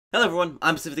Hello everyone,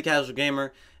 I'm Pacific the Casual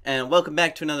Gamer, and welcome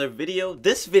back to another video.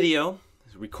 This video,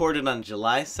 recorded on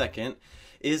July 2nd,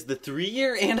 is the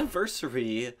 3-year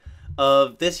anniversary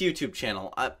of this YouTube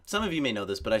channel. Some of you may know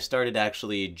this, but I started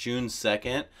actually June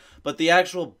 2nd, but the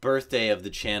actual birthday of the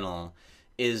channel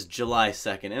is July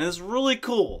 2nd, and it's really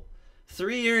cool.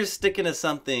 3 years sticking to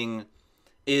something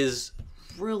is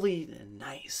really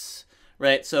nice,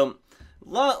 right? So,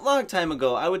 long time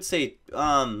ago, I would say,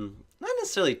 not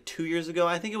necessarily 2 years ago.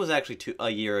 I think it was actually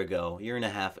a year ago, year and a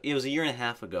half. It was a year and a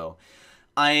half ago.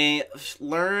 I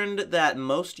learned that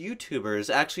most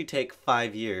YouTubers actually take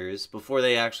 5 years before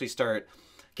they actually start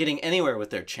getting anywhere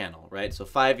with their channel, right? So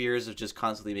 5 years of just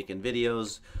constantly making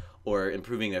videos or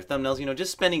improving their thumbnails, you know,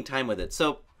 just spending time with it.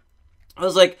 So I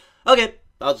was like, okay,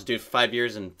 I'll just do it for 5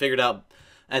 years and figure it out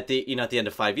at the end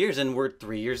of 5 years, and we're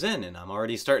 3 years in and I'm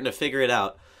already starting to figure it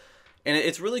out. And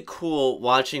it's really cool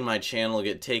watching my channel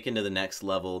get taken to the next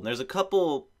level. And there's a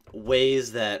couple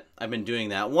ways that I've been doing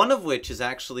that. One of which is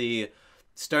actually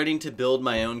starting to build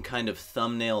my own kind of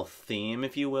thumbnail theme,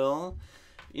 if you will.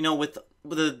 You know, with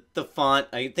the font,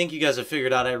 I think you guys have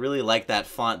figured out I really like that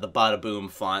font, the Bada Boom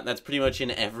font. That's pretty much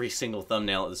in every single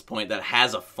thumbnail at this point that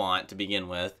has a font to begin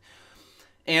with.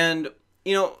 And,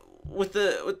 you know, with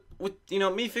you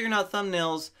know, me figuring out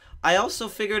thumbnails, I also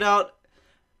figured out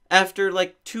after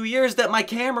like 2 years that my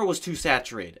camera was too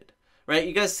saturated, right?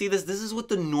 You guys see this? This is what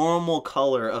the normal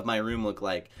color of my room looks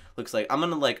like. I'm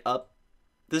gonna like up.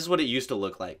 This is what it used to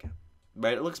look like,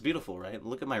 right? It looks beautiful, right?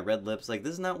 Look at my red lips. Like,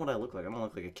 this is not what I look like. I don't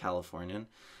look like a Californian.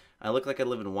 I look like I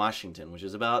live in Washington, which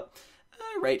is about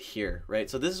right here, right?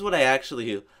 So this is what I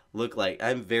actually look like.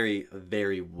 I'm very,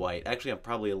 very white. Actually, I'm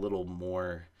probably a little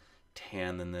more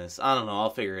tan than this. I don't know. I'll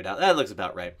figure it out. That looks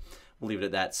about right. We'll leave it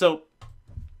at that. So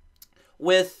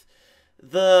with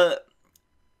the,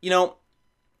 you know,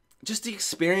 just the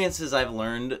experiences I've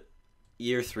learned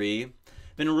year 3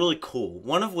 been really cool.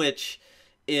 One of which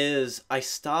is I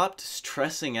stopped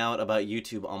stressing out about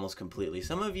YouTube almost completely.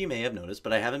 Some of you may have noticed,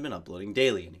 but I haven't been uploading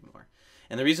daily anymore.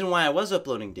 And the reason why I was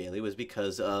uploading daily was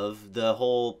because of the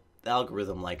whole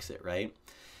algorithm likes it, right?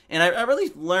 And I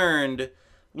really learned,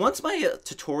 once my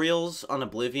tutorials on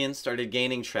Oblivion started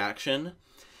gaining traction,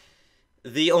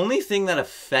 the only thing that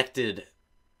affected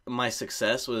my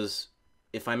success was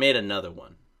if I made another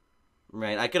one,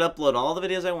 right? I could upload all the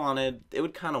videos I wanted. It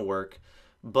would kind of work,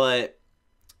 but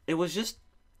it was just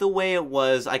the way it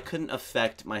was. I couldn't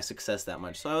affect my success that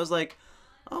much. So I was like,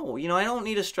 oh, you know, I don't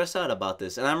need to stress out about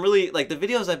this. And I'm really, like, the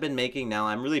videos I've been making now,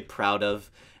 I'm really proud of,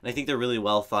 and I think they're really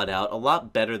well thought out. A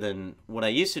lot better than what I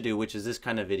used to do, which is this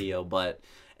kind of video, but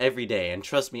every day. And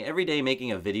trust me, every day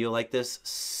making a video like this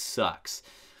sucks.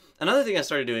 Another thing I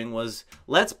started doing was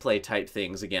Let's Play type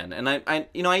things again. And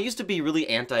I used to be really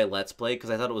anti-Let's Play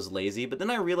because I thought it was lazy, but then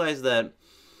I realized that,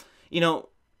 you know,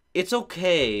 it's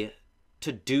okay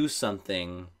to do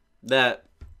something that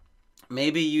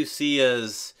maybe you see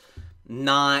as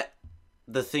not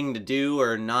the thing to do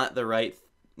or not the right,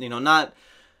 you know, not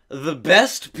the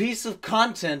best piece of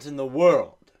content in the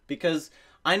world. Because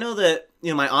I know that, you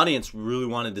know, my audience really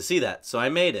wanted to see that, so I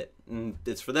made it. And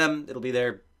it's for them, it'll be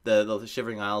there. The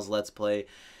Shivering Isles Let's Play.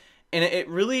 And it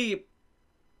really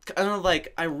kind of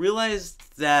like, I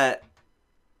realized that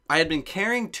I had been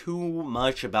caring too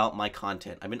much about my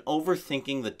content. I've been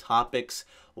overthinking the topics,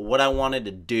 what I wanted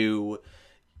to do,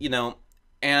 you know,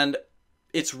 and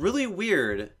it's really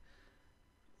weird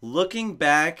looking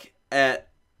back at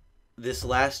this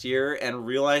last year and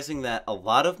realizing that a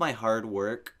lot of my hard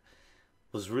work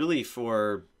was really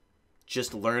for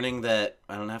just learning that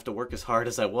I don't have to work as hard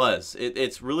as I was.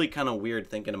 It's really kind of weird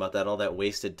thinking about that, all that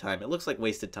wasted time. It looks like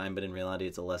wasted time, but in reality,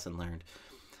 it's a lesson learned.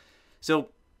 So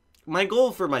my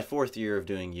goal for my 4th year of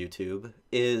doing YouTube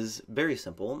is very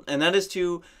simple, and that is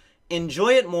to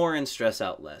enjoy it more and stress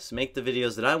out less. Make the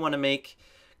videos that I want to make,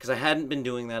 because I hadn't been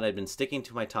doing that. I'd been sticking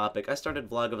to my topic. I started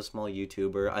Vlog of a Small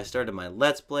YouTuber. I started my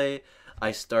Let's Play.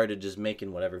 I started just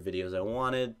making whatever videos I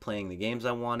wanted, playing the games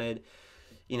I wanted.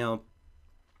 You know,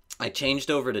 I changed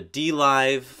over to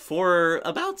DLive for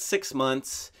about 6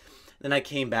 months. Then I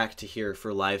came back to here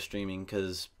for live streaming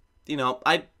because, you know,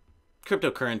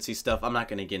 cryptocurrency stuff, I'm not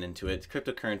going to get into it.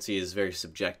 Cryptocurrency is very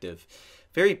subjective.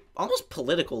 Very, almost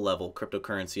political level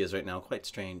cryptocurrency is right now. Quite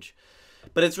strange.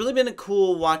 But it's really been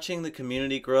cool watching the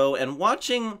community grow and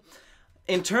watching,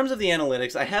 in terms of the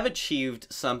analytics, I have achieved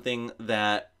something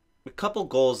that, a couple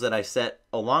goals that I set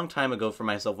a long time ago for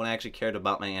myself when I actually cared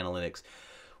about my analytics,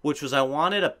 which was I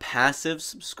wanted a passive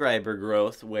subscriber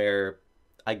growth where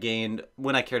I gained,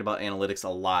 when I cared about analytics a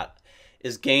lot,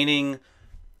 is gaining,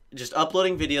 just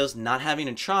uploading videos, not having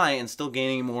to try, and still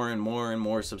gaining more and more and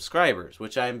more subscribers,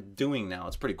 which I'm doing now.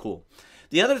 It's pretty cool.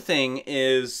 The other thing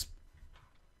is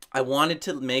I wanted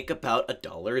to make about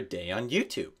 $1 a day on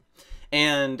YouTube.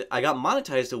 And I got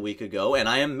monetized a week ago, and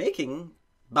I am making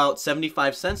about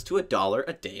 75 cents to $1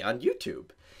 a day on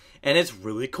YouTube. And it's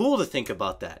really cool to think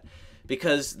about that,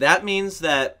 because that means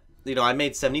that, you know, I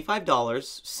made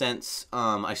 $75 since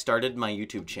I started my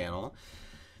YouTube channel.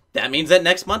 That means that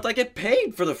next month I get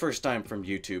paid for the first time from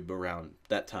YouTube around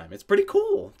that time. It's pretty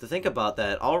cool to think about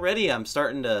that. Already I'm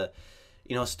starting to,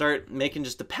 you know, start making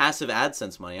just the passive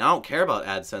AdSense money. I don't care about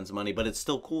AdSense money, but it's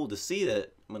still cool to see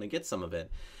that I'm going to get some of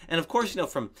it. And of course, you know,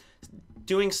 from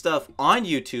doing stuff on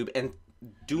YouTube and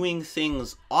doing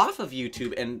things off of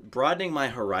YouTube and broadening my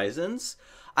horizons,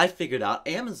 I figured out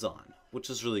Amazon, which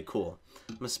is really cool.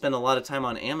 I'm going to spend a lot of time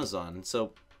on Amazon.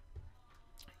 So,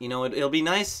 you know, it'll be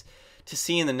nice to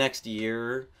see in the next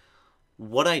year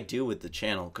what I do with the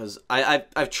channel, because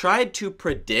I've tried to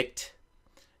predict,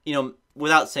 you know,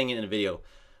 without saying it in a video,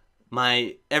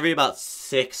 every about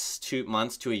 6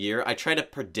 months to a year, I try to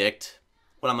predict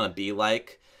what I'm going to be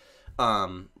like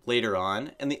later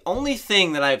on. And the only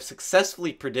thing that I've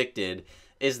successfully predicted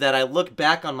is that I look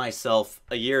back on myself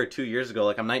a year or 2 years ago,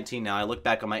 like I'm 19 now, I look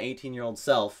back on my 18-year-old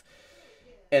self,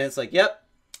 and it's like, yep,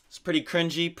 it's pretty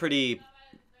cringy, pretty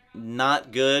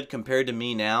not good compared to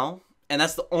me now. And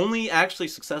that's the only actually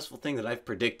successful thing that I've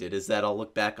predicted, is that I'll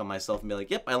look back on myself and be like,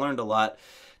 yep, I learned a lot.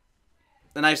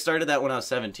 And I started that when I was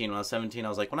 17. When I was 17, I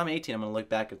was like, when I'm 18, I'm going to look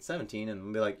back at 17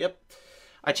 and be like, yep,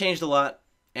 I changed a lot.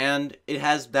 And that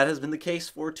has been the case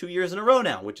for 2 years in a row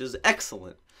now, which is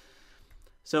excellent.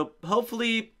 So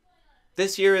hopefully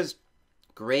this year is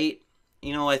great.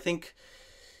 You know, I think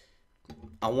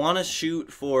I want to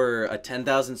shoot for a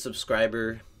 10,000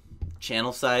 subscriber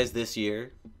channel size this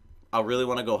year. I really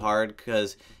want to go hard,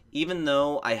 because even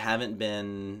though I haven't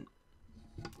been,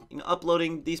 you know,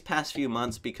 uploading these past few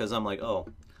months because I'm like, oh,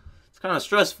 it's kind of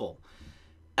stressful,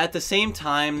 at the same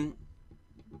time,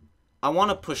 I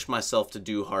want to push myself to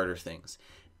do harder things.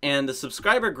 And the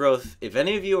subscriber growth, if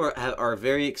any of you are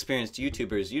very experienced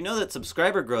YouTubers, you know that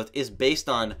subscriber growth is based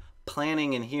on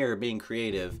planning and being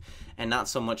creative, and not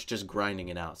so much just grinding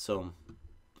it out. So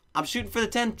I'm shooting for the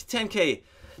 10K.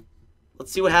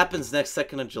 Let's see what happens next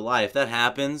 2nd of July. If that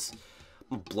happens,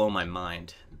 I'm gonna blow my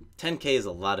mind. 10K is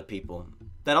a lot of people.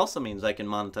 That also means I can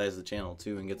monetize the channel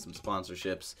too and get some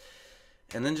sponsorships.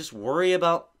 And then just worry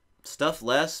about stuff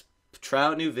less. Try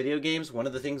out new video games. One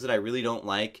of the things that I really don't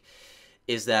like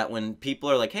is that when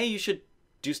people are like, hey, you should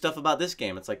do stuff about this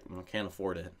game, it's like, I can't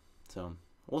afford it. So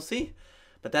we'll see.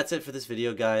 But that's it for this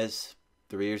video, guys.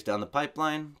 3 years down the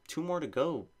pipeline, 2 more to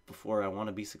go before I want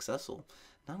to be successful.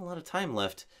 Not a lot of time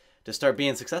left to start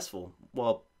being successful.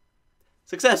 Well,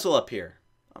 successful up here.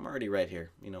 I'm already right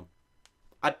here. You know,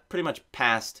 I pretty much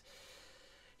passed.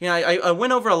 You know, I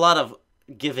went over a lot of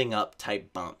giving up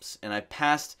type bumps, and I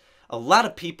passed. A lot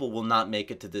of people will not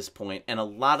make it to this point, and a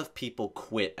lot of people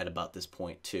quit at about this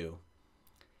point too.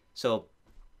 So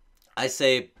I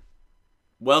say,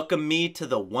 welcome me to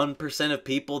the 1% of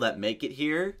people that make it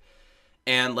here,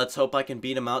 and let's hope I can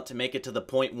beat them out to make it to the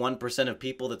 0.1% of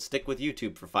people that stick with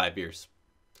YouTube for 5 years.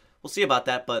 We'll see about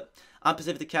that, but I'm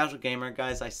Pacific the Casual Gamer.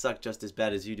 Guys, I suck just as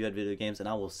bad as you do at video games, and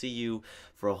I will see you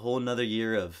for a whole nother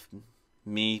year of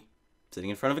me sitting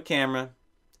in front of a camera,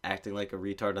 acting like a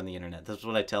retard on the internet. That's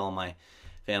what I tell my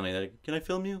family. They're like, can I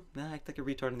film you? Nah, I act like a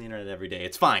retard on the internet every day.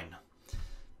 It's fine.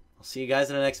 I'll see you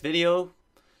guys in the next video.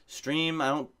 Stream. I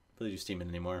don't really do streaming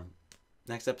anymore.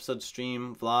 Next episode,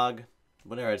 stream, vlog,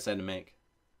 whatever I decide to make.